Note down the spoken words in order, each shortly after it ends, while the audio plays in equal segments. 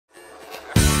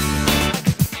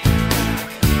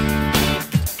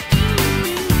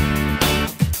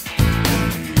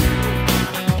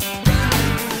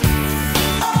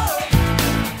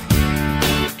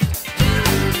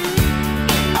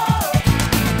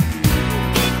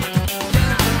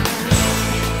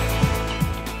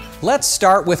Let's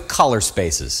start with color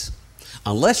spaces.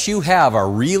 Unless you have a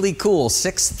really cool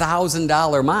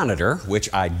 $6,000 monitor,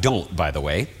 which I don't, by the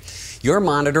way, your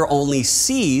monitor only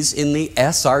sees in the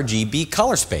sRGB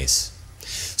color space.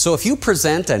 So if you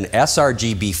present an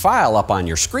sRGB file up on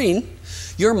your screen,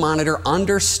 your monitor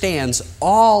understands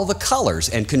all the colors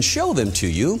and can show them to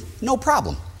you, no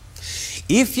problem.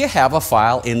 If you have a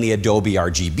file in the Adobe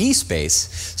RGB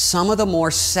space, some of the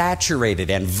more saturated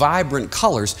and vibrant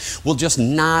colors will just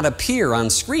not appear on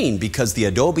screen because the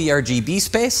Adobe RGB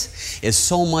space is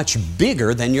so much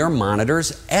bigger than your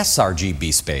monitor's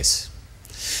sRGB space.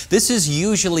 This is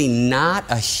usually not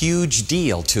a huge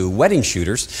deal to wedding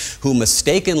shooters who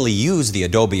mistakenly use the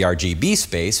Adobe RGB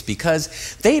space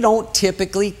because they don't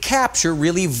typically capture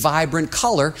really vibrant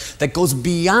color that goes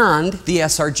beyond the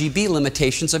sRGB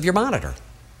limitations of your monitor.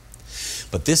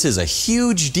 But this is a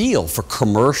huge deal for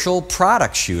commercial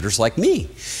product shooters like me,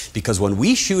 because when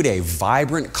we shoot a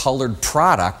vibrant colored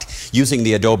product using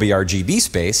the Adobe RGB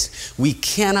space, we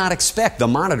cannot expect the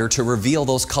monitor to reveal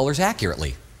those colors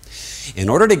accurately. In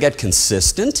order to get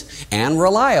consistent and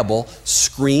reliable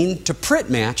screen to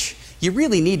print match, you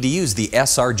really need to use the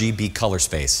sRGB color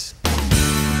space.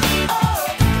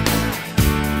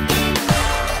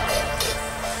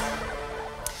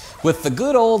 With the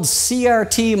good old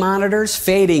CRT monitors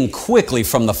fading quickly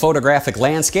from the photographic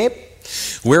landscape,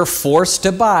 we're forced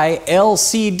to buy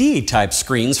LCD type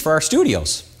screens for our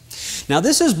studios. Now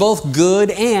this is both good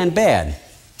and bad.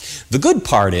 The good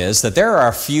part is that there are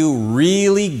a few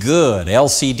really good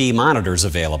LCD monitors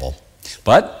available,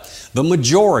 but the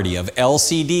majority of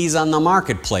LCDs on the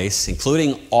marketplace,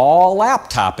 including all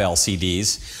laptop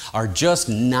LCDs, are just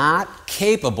not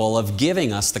capable of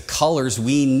giving us the colors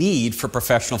we need for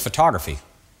professional photography.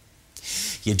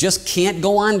 You just can't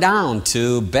go on down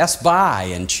to Best Buy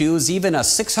and choose even a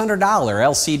 $600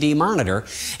 LCD monitor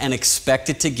and expect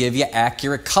it to give you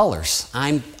accurate colors.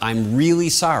 I'm really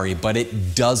sorry, but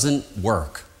it doesn't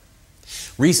work.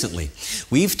 Recently,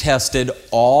 we've tested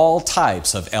all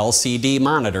types of LCD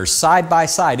monitors side by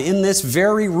side in this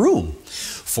very room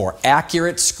for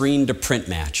accurate screen to print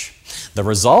match. The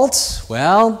results?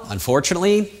 Well,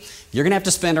 unfortunately, you're going to have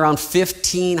to spend around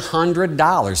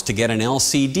 $1,500 to get an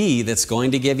LCD that's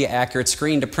going to give you accurate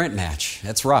screen to print match.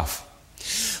 That's rough.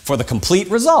 For the complete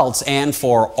results and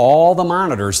for all the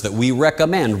monitors that we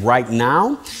recommend right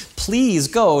now, please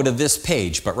go to this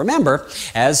page. But remember,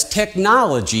 as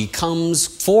technology comes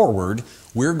forward,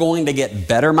 we're going to get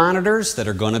better monitors that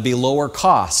are going to be lower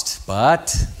cost,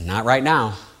 but not right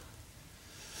now.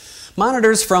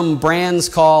 Monitors from brands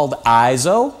called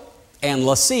ISO and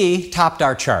LaCie topped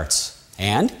our charts.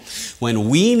 And when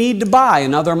we need to buy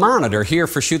another monitor here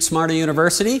for Shoot Smarter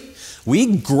University,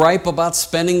 we gripe about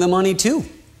spending the money too.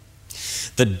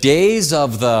 The days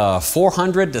of the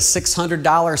 $400 to $600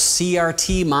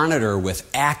 CRT monitor with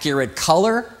accurate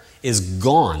color is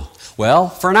gone. Well,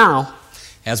 for now,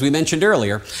 as we mentioned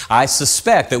earlier, I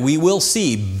suspect that we will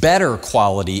see better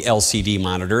quality LCD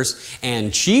monitors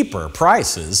and cheaper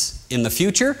prices in the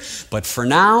future, but for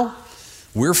now,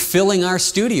 we're filling our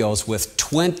studios with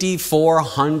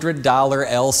 $2,400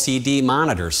 LCD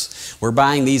monitors. We're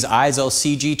buying these ISO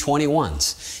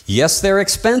CG21s. Yes, they're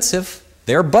expensive.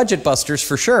 They're budget busters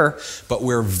for sure, but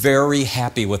we're very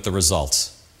happy with the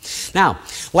results. Now,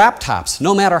 laptops,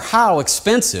 no matter how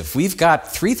expensive, we've got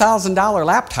 $3,000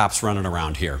 laptops running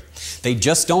around here. They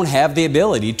just don't have the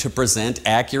ability to present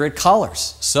accurate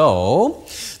colors. So,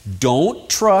 don't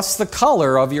trust the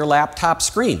color of your laptop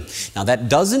screen. Now, that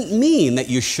doesn't mean that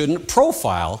you shouldn't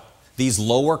profile these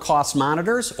lower cost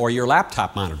monitors or your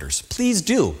laptop monitors. Please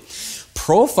do.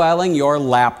 Profiling your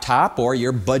laptop or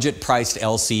your budget priced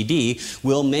LCD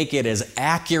will make it as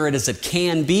accurate as it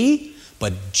can be,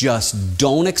 but just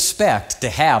don't expect to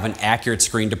have an accurate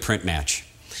screen to print match.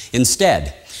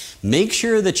 Instead, make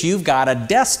sure that you've got a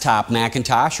desktop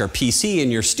Macintosh or PC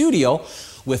in your studio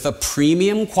with a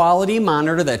premium quality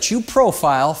monitor that you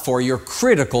profile for your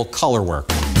critical color work.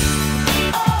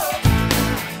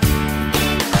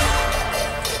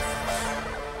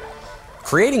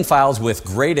 Creating files with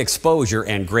great exposure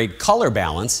and great color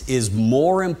balance is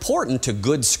more important to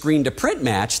good screen to print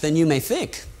match than you may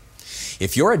think.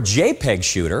 If you're a JPEG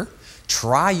shooter,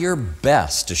 try your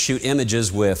best to shoot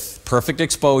images with perfect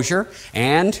exposure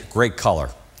and great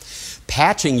color.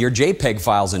 Patching your JPEG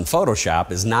files in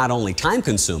Photoshop is not only time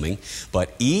consuming,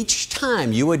 but each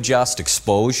time you adjust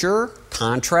exposure,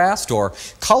 contrast, or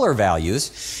color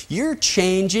values, you're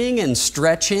changing and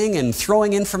stretching and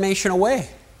throwing information away.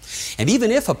 And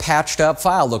even if a patched up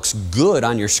file looks good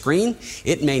on your screen,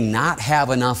 it may not have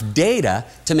enough data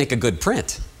to make a good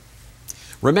print.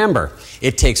 Remember,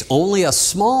 it takes only a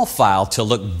small file to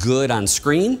look good on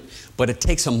screen, but it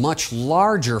takes a much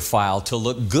larger file to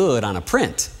look good on a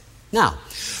print. Now,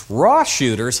 raw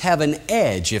shooters have an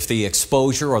edge if the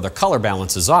exposure or the color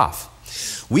balance is off.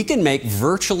 We can make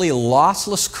virtually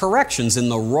lossless corrections in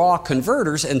the raw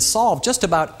converters and solve just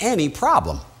about any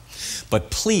problem. But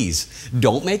please,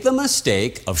 don't make the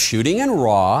mistake of shooting in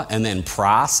RAW and then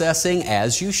processing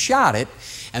as you shot it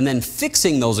and then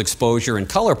fixing those exposure and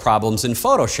color problems in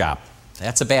Photoshop.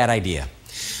 That's a bad idea.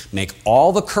 Make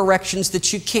all the corrections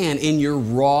that you can in your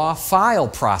RAW file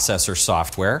processor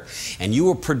software, and you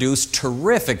will produce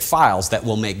terrific files that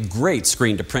will make great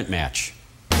screen-to-print match.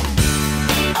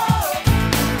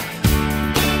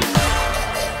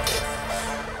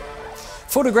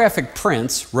 Photographic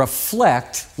prints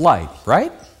reflect light,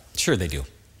 right? Sure they do.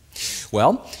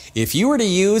 Well, if you were to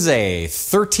use a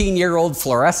 13-year-old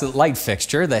fluorescent light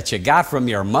fixture that you got from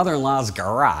your mother-in-law's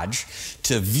garage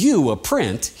to view a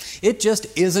print, it just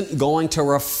isn't going to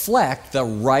reflect the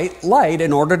right light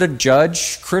in order to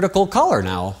judge critical color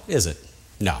now, is it?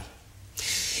 No.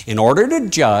 In order to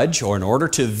judge or in order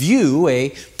to view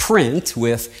a print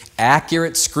with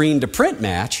accurate screen-to-print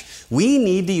match, we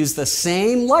need to use the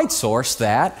same light source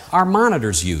that our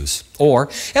monitors use, or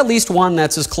at least one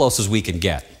that's as close as we can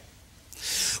get.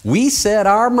 We set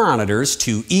our monitors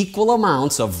to equal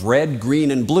amounts of red, green,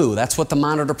 and blue. That's what the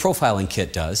monitor profiling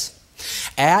kit does,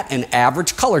 at an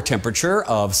average color temperature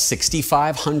of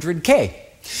 6500 K.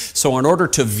 So in order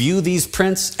to view these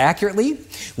prints accurately,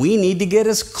 we need to get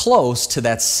as close to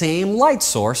that same light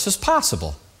source as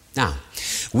possible. Now,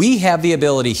 we have the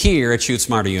ability here at Shoot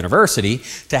Smarter University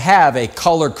to have a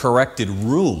color-corrected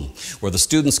room where the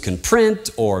students can print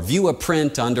or view a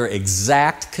print under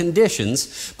exact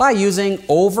conditions by using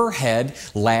overhead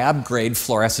lab-grade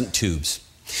fluorescent tubes.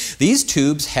 These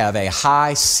tubes have a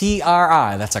high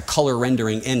CRI, that's a color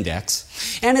rendering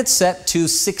index, and it's set to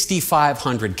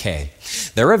 6500 K.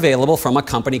 They're available from a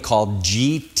company called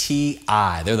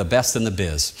GTI. They're the best in the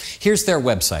biz. Here's their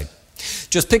website.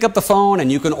 Just pick up the phone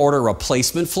and you can order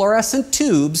replacement fluorescent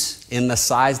tubes in the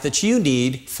size that you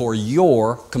need for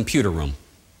your computer room.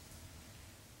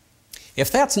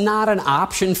 If that's not an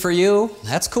option for you,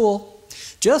 that's cool.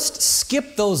 Just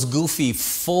skip those goofy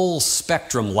full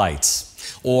spectrum lights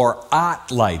or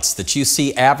OTT lights that you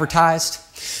see advertised.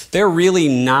 They're really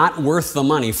not worth the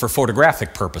money for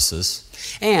photographic purposes.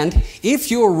 And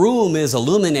if your room is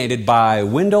illuminated by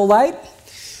window light,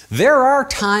 there are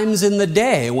times in the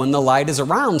day when the light is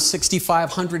around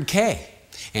 6500 K.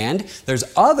 And there's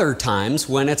other times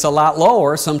when it's a lot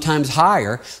lower, sometimes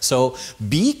higher, so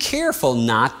be careful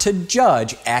not to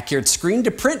judge accurate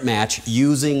screen-to-print match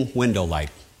using window light.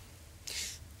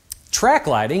 Track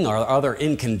lighting or other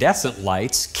incandescent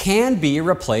lights can be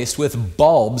replaced with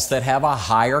bulbs that have a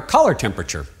higher color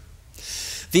temperature.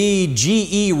 The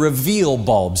GE Reveal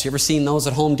bulbs, you ever seen those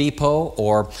at Home Depot?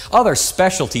 Or other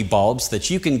specialty bulbs that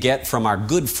you can get from our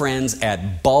good friends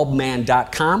at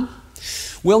bulbman.com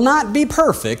will not be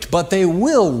perfect, but they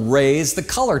will raise the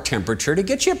color temperature to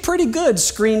get you a pretty good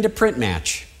screen-to-print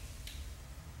match.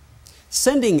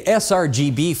 Sending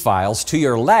sRGB files to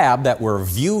your lab that were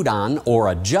viewed on or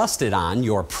adjusted on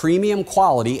your premium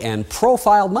quality and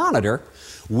profiled monitor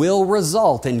will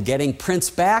result in getting prints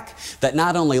back that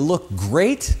not only look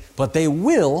great, but they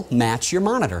will match your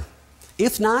monitor.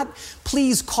 If not,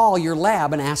 please call your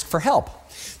lab and ask for help.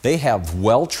 They have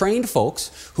well-trained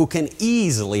folks who can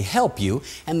easily help you,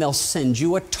 and they'll send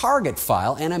you a target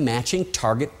file and a matching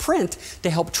target print to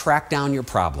help track down your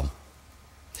problem.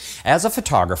 As a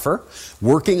photographer,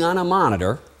 working on a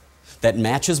monitor that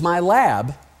matches my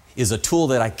lab is a tool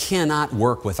that I cannot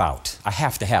work without. I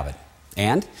have to have it.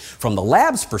 And from the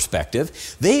lab's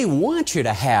perspective, they want you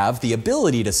to have the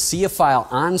ability to see a file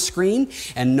on screen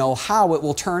and know how it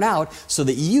will turn out so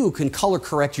that you can color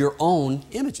correct your own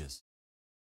images.